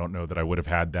apartment, I don't know that I would have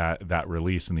had that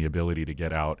release and the ability to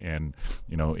get out and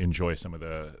enjoy some of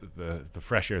the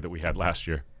fresh air that we had last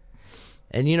year.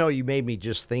 And you made me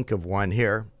just think of one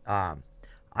here.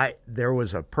 There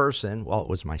was a person, well, it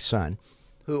was my son,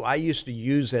 who I used to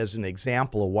use as an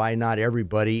example of why not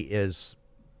everybody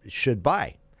should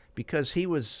buy, because he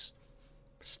was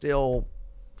still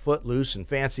footloose and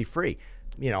fancy free.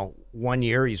 1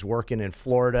 year he's working in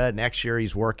Florida, next year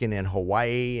he's working in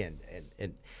Hawaii,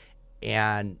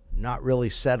 and not really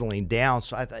settling down.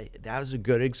 So I thought that was a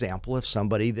good example of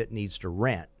somebody that needs to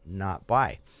rent, not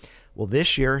buy. Well,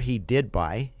 this year he did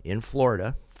buy in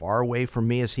Florida, far away from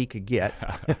me as he could get.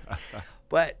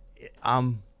 But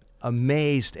I'm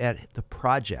amazed at the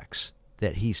projects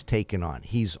that he's taken on.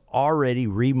 He's already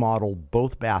remodeled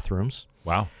both bathrooms.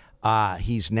 Wow.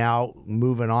 He's now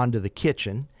moving on to the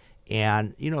kitchen.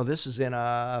 And, this is in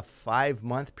a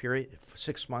 5-month period,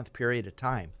 6-month period of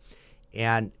time.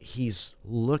 And he's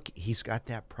got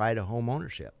that pride of home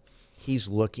ownership. He's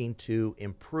looking to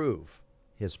improve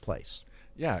his place.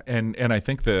 Yeah, and I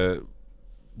think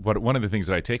one of the things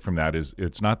that I take from that is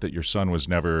it's not that your son was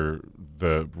never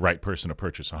the right person to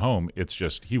purchase a home. It's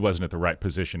just he wasn't at the right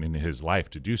position in his life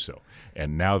to do so.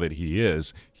 And now that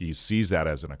he sees that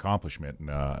as an accomplishment,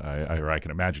 and I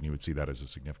can imagine he would see that as a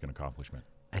significant accomplishment.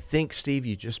 I think, Steve,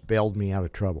 you just bailed me out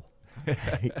of trouble.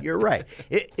 You're right.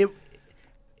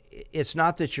 It's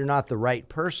not that you're not the right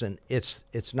person.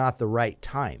 It's not the right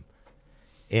time.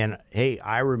 And, hey,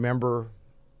 I remember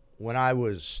when I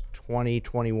was 20,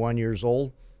 21 years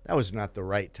old, that was not the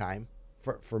right time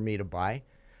for me to buy.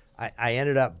 I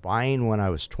ended up buying when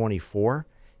I was 24,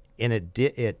 and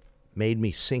it made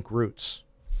me sink roots.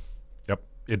 Yep,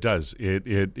 it does.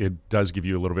 It does give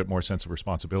you a little bit more sense of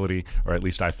responsibility, or at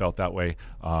least I felt that way.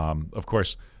 Of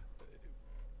course,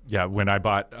 yeah, when I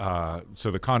bought, so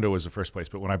the condo was the first place,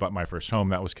 but when I bought my first home,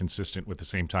 that was consistent with the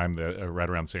same time, right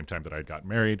around the same time that I got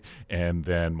married. And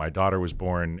then my daughter was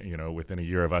born, within a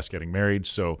year of us getting married.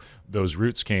 So those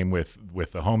roots came with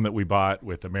the home that we bought,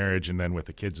 with the marriage, and then with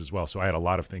the kids as well. So I had a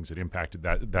lot of things that impacted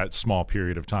that small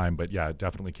period of time. But yeah, it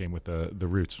definitely came with the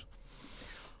roots.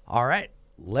 All right.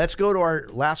 Let's go to our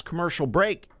last commercial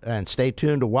break and stay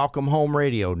tuned to Welcome Home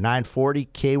Radio, 940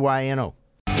 KYNO.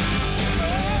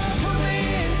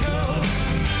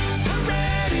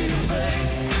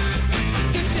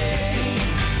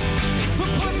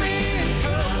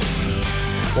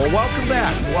 Well, welcome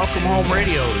back. Welcome Home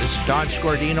Radio. This is Don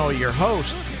Scordino, your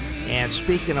host. And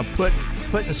speaking of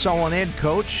putting someone in,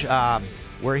 Coach,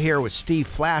 we're here with Steve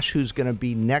Flash, who's going to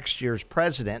be next year's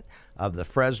president of the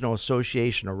Fresno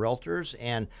Association of Realtors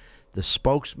and the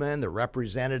spokesman, the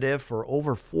representative for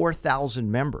over 4,000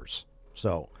 members.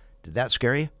 So, did that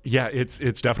scare you? Yeah, it's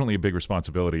definitely a big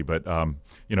responsibility, but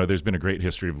there's been a great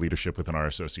history of leadership within our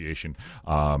association.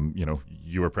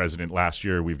 You were president last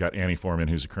year. We've got Annie Foreman,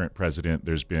 who's the current president.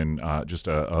 There's been just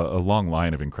a long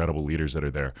line of incredible leaders that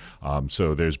are there.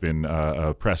 So there's been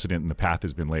a precedent, and the path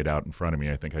has been laid out in front of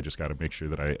me. I think I just got to make sure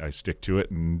that I stick to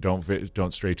it and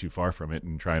don't stray too far from it,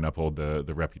 and try and uphold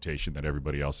the reputation that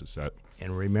everybody else has set.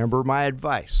 And remember my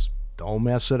advice: don't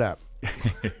mess it up.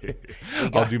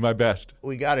 I'll do my best.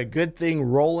 We got a good thing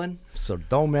rolling, so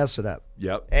don't mess it up.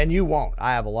 Yep. And you won't.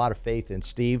 I have a lot of faith in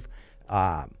Steve.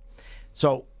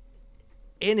 So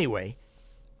anyway,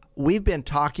 we've been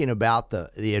talking about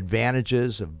the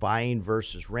advantages of buying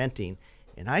versus renting,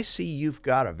 And I see you've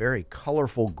got a very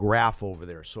colorful graph over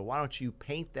there. So why don't you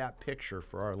paint that picture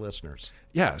for our listeners?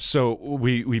 Yeah, so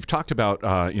we've talked about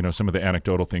some of the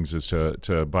anecdotal things as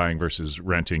to buying versus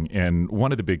renting, and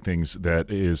one of the big things that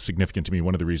is significant to me,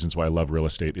 one of the reasons why I love real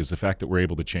estate, is the fact that we're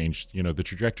able to change the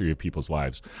trajectory of people's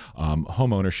lives.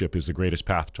 Home ownership is the greatest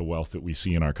path to wealth that we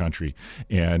see in our country,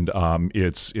 and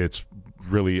it's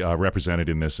really represented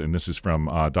in this, and this is from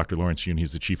Dr. Lawrence Yun.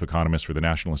 He's the chief economist for the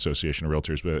National Association of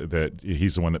Realtors, but that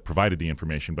he's the one that provided the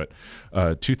information. But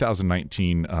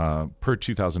 2019, per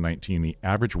 2019, the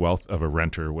average wealth of a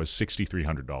renter was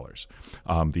 $6,300.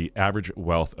 The average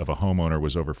wealth of a homeowner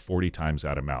was over 40 times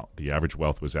that amount. The average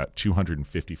wealth was at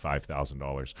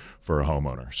 $255,000 for a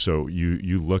homeowner. So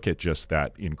you look at just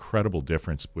that incredible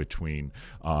difference between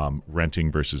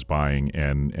renting versus buying,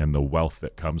 and the wealth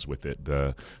that comes with it,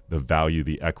 the value,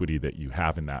 the equity that you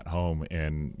have in that home,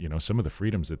 and some of the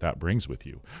freedoms that brings with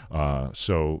you.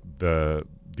 So the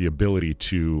ability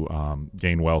to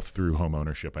gain wealth through home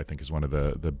ownership, I think, is one of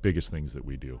the biggest things that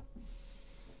we do.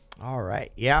 All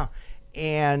right, yeah,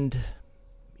 and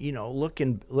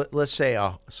let's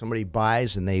say somebody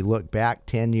buys and they look back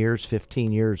 10 years,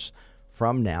 15 years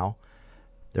from now,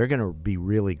 they're going to be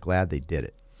really glad they did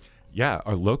it. Yeah,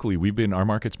 locally, our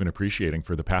market's been appreciating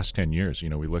for the past 10 years. We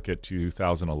look at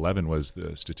 2011 was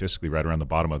statistically right around the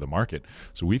bottom of the market.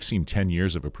 So we've seen 10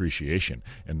 years of appreciation,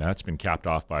 and that's been capped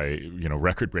off by,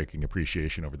 record-breaking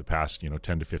appreciation over the past,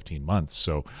 10 to 15 months.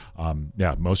 So,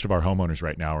 most of our homeowners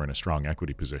right now are in a strong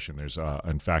equity position. There's,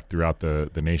 in fact, throughout the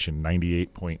nation,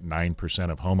 98.9%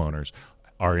 of homeowners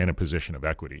are in a position of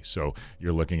equity. So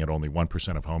you're looking at only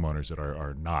 1% of homeowners that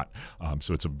are not.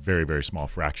 So it's a very, very small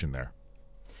fraction there.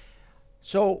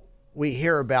 So we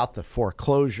hear about the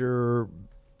foreclosure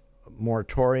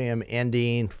moratorium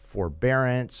ending,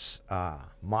 forbearance,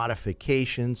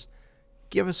 modifications.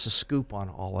 Give us a scoop on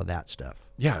all of that stuff.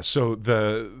 Yeah, so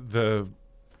the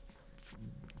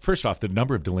first off, the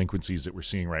number of delinquencies that we're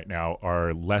seeing right now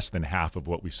are less than half of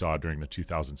what we saw during the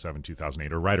 2007,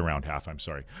 2008, or right around half,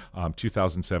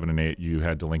 2007 and 8, you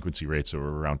had delinquency rates that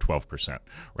were around 12%.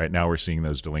 Right now we're seeing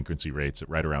those delinquency rates at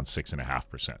right around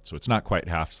 6.5%. So it's not quite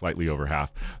half, slightly over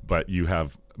half, but you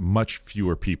have much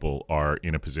fewer people are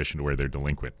in a position to where they're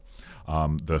delinquent.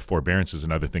 The forbearance is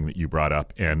another thing that you brought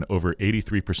up, and over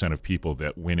 83% of people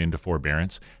that went into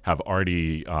forbearance have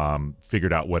already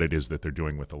figured out what it is that they're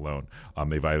doing with the loan.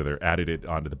 They've either added it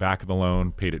onto the back of the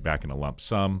loan, paid it back in a lump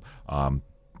sum,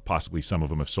 possibly some of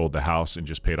them have sold the house and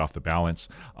just paid off the balance,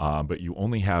 but you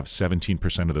only have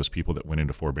 17% of those people that went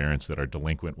into forbearance that are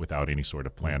delinquent without any sort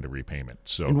of plan to repayment.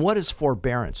 So, and what does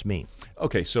forbearance mean?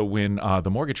 Okay, so when the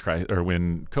mortgage crisis, or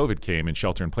when COVID came and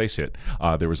shelter-in-place hit,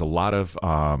 there was a lot of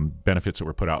benefits that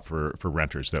were put out for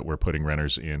renters that were putting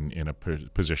renters in a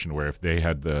position where if they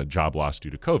had the job loss due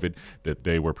to COVID, that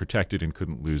they were protected and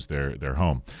couldn't lose their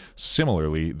home.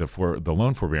 Similarly, the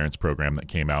loan forbearance program that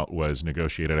came out was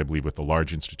negotiated, I believe, with the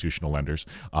large institutional lenders,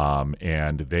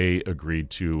 and they agreed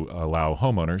to allow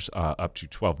homeowners up to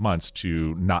 12 months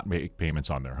to not make payments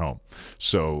on their home.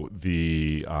 So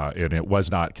and it was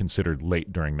not considered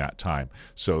late during that time.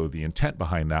 So the intent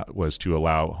behind that was to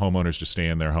allow homeowners to stay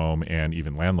in their home, and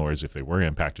even landlords, if they were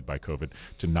impacted by COVID,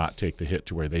 to not take the hit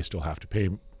to where they still have to pay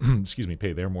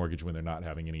pay their mortgage when they're not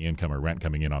having any income or rent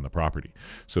coming in on the property.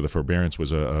 So the forbearance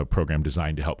was a program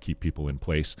designed to help keep people in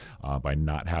place by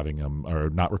not having them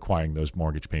or not requiring those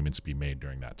mortgage payments to be made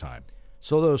during that time.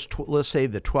 So those, let's say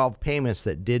the 12 payments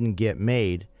that didn't get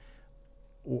made,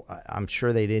 I'm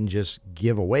sure they didn't just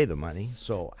give away the money.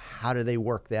 So how do they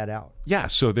work that out? Yeah,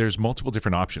 so there's multiple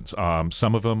different options.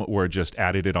 Some of them were just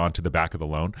added it onto the back of the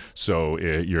loan. So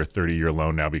your 30-year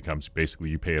loan now becomes basically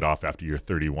you pay it off after you're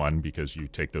 31 because you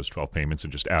take those 12 payments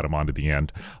and just add them onto the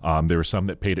end. There were some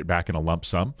that paid it back in a lump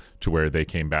sum to where they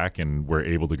came back and were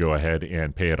able to go ahead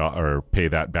and pay it or pay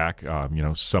that back.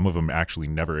 Some of them actually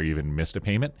never even missed a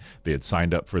payment. They had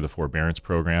signed up for the forbearance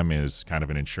program as kind of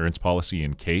an insurance policy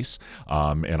in case.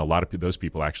 And a lot of those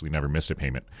people actually never missed a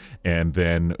payment. And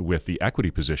then with the equity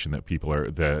position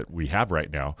that we have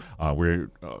right now,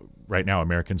 right now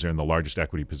Americans are in the largest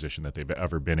equity position that they've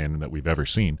ever been in and that we've ever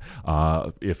seen.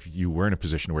 If you were in a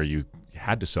position where you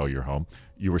had to sell your home,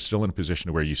 you were still in a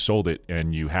position where you sold it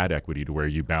and you had equity to where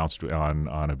you bounced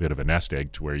on a bit of a nest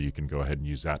egg to where you can go ahead and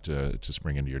use that to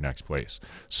spring into your next place.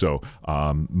 So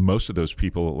most of those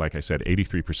people, like I said,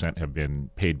 83% have been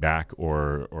paid back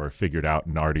or figured out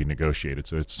and already negotiated.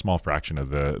 So it's a small fraction of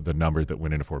the number that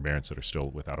went into forbearance that are still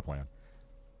without a plan.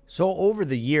 So over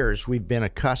the years, we've been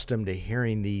accustomed to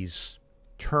hearing these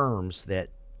terms that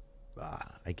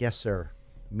I guess they're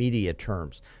media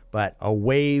terms, but a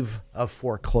wave of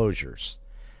foreclosures.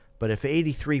 But if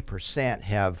 83%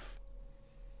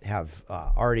 have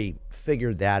already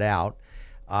figured that out,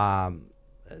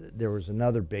 there was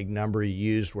another big number you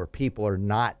used where people are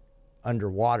not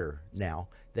underwater now,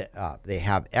 that they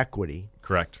have equity.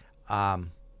 Correct.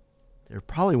 There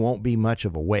probably won't be much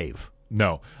of a wave.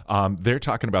 No, they're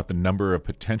talking about the number of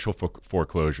potential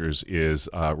foreclosures is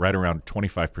right around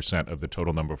 25% of the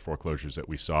total number of foreclosures that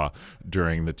we saw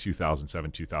during the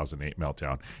 2007-2008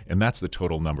 meltdown, and that's the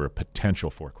total number of potential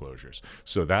foreclosures.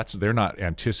 So they're not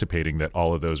anticipating that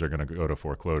all of those are going to go to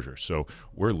foreclosure. So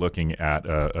we're looking at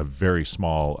a very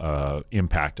small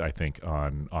impact, I think,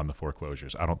 on the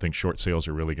foreclosures. I don't think short sales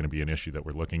are really going to be an issue that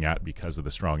we're looking at because of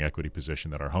the strong equity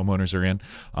position that our homeowners are in.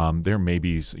 There may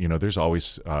be, there's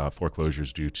always foreclosures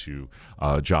due to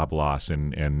job loss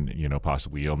and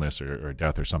possibly illness or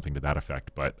death or something to that effect.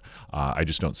 But I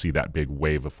just don't see that big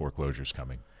wave of foreclosures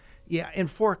coming. Yeah, and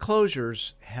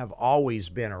foreclosures have always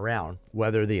been around,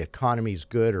 whether the economy's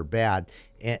good or bad,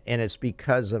 and it's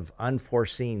because of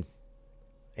unforeseen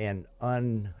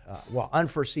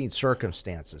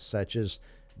circumstances such as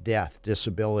death,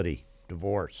 disability,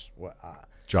 divorce,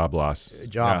 job loss.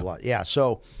 Loss. Yeah,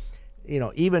 so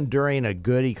even during a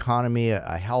good economy,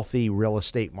 a healthy real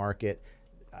estate market,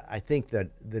 I think that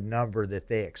the number that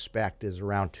they expect is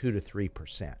around 2 to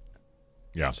 3%.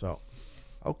 Yeah. So,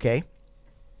 okay.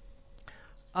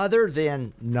 Other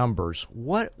than numbers,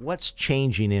 what's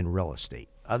changing in real estate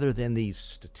other than these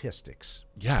statistics?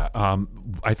 Yeah,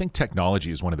 I think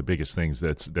technology is one of the biggest things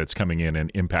that's coming in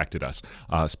and impacted us.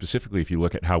 Specifically, if you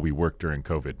look at how we worked during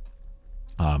COVID.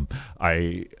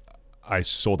 I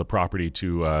sold a property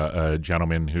to a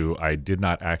gentleman who I did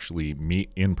not actually meet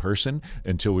in person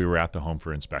until we were at the home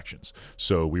for inspections.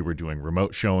 So we were doing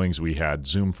remote showings. We had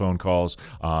Zoom phone calls.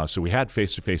 So we had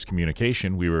face-to-face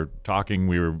communication. We were talking.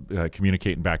 We were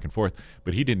communicating back and forth.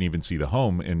 But he didn't even see the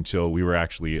home until we were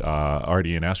actually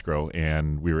already in escrow,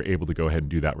 and we were able to go ahead and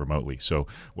do that remotely. So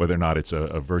whether or not it's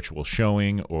a virtual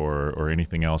showing or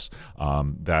anything else,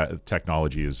 that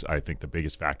technology is, I think, the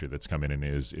biggest factor that's come in and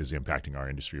is impacting our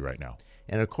industry right now.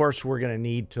 And of course, we're going to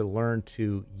need to learn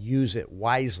to use it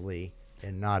wisely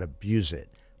and not abuse it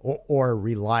or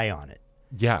rely on it.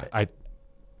 Yeah,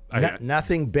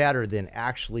 nothing better than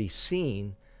actually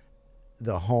seeing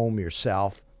the home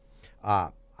yourself.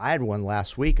 I had one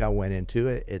last week. I went into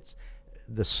it. It's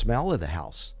the smell of the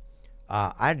house.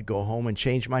 I'd go home and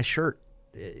change my shirt.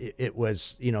 It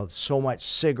was, so much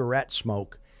cigarette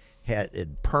smoke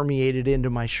had permeated into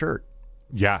my shirt.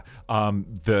 Yeah,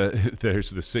 there's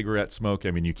the cigarette smoke.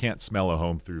 I mean, you can't smell a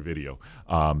home through video.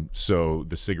 So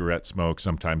the cigarette smoke,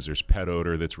 sometimes there's pet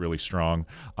odor that's really strong.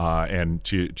 And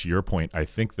to your point, I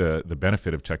think the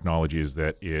benefit of technology is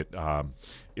that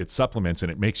it supplements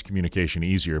and it makes communication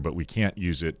easier, but we can't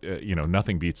use it.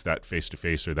 Nothing beats that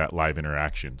face-to-face or that live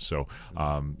interaction. So,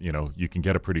 you can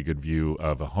get a pretty good view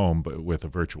of a home with a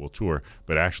virtual tour,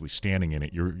 but actually standing in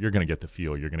it, you're going to get the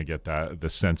feel. You're going to get the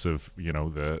sense of,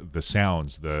 the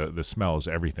sounds, the smells,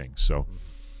 everything. So,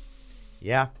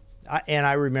 yeah. And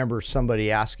I remember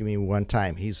somebody asking me one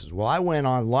time, he says, well, I went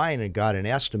online and got an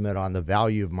estimate on the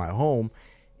value of my home,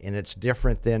 and it's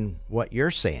different than what you're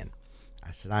saying. I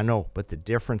said, I know, but the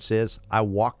difference is I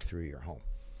walked through your home.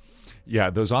 Yeah,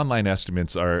 those online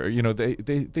estimates are,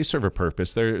 they serve a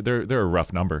purpose. They're a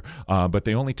rough number, but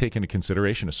they only take into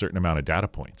consideration a certain amount of data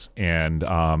points. And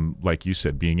like you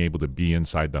said, being able to be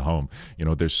inside the home,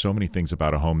 there's so many things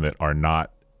about a home that are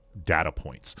not data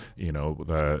points.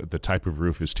 The type of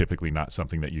roof is typically not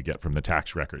something that you get from the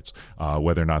tax records.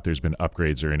 Whether or not there's been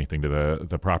upgrades or anything to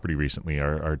the property recently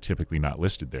are typically not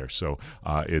listed there. So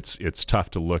it's tough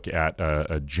to look at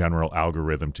a general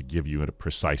algorithm to give you a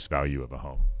precise value of a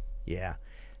home. Yeah.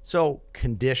 So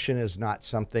condition is not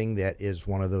something that is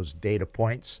one of those data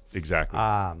points. Exactly.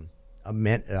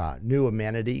 New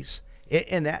amenities,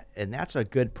 and that's a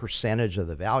good percentage of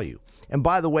the value. And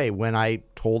by the way, when I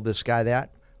told this guy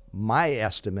that, my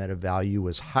estimate of value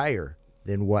was higher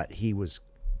than what he was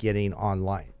getting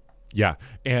online. Yeah,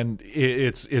 and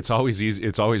it's always easy.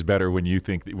 It's always better when you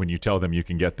tell them you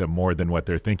can get them more than what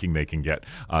they're thinking they can get.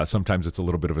 Sometimes it's a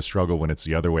little bit of a struggle when it's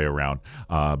the other way around.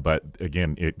 But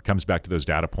again, it comes back to those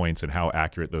data points and how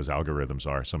accurate those algorithms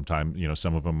are. Sometimes,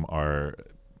 some of them are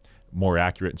more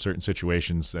accurate in certain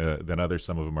situations than others.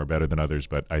 Some of them are better than others.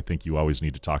 But I think you always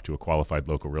need to talk to a qualified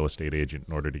local real estate agent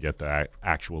in order to get the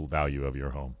actual value of your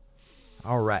home.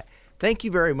 All right. Thank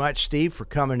you very much, Steve, for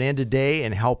coming in today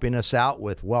and helping us out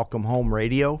with Welcome Home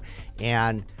Radio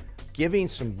and giving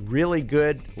some really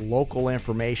good local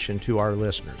information to our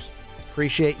listeners.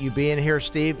 Appreciate you being here,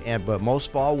 Steve, but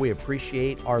most of all, we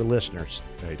appreciate our listeners.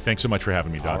 Hey, thanks so much for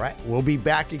having me, Don. All right. We'll be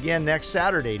back again next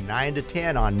Saturday, 9 to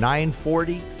 10 on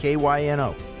 940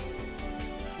 KYNO.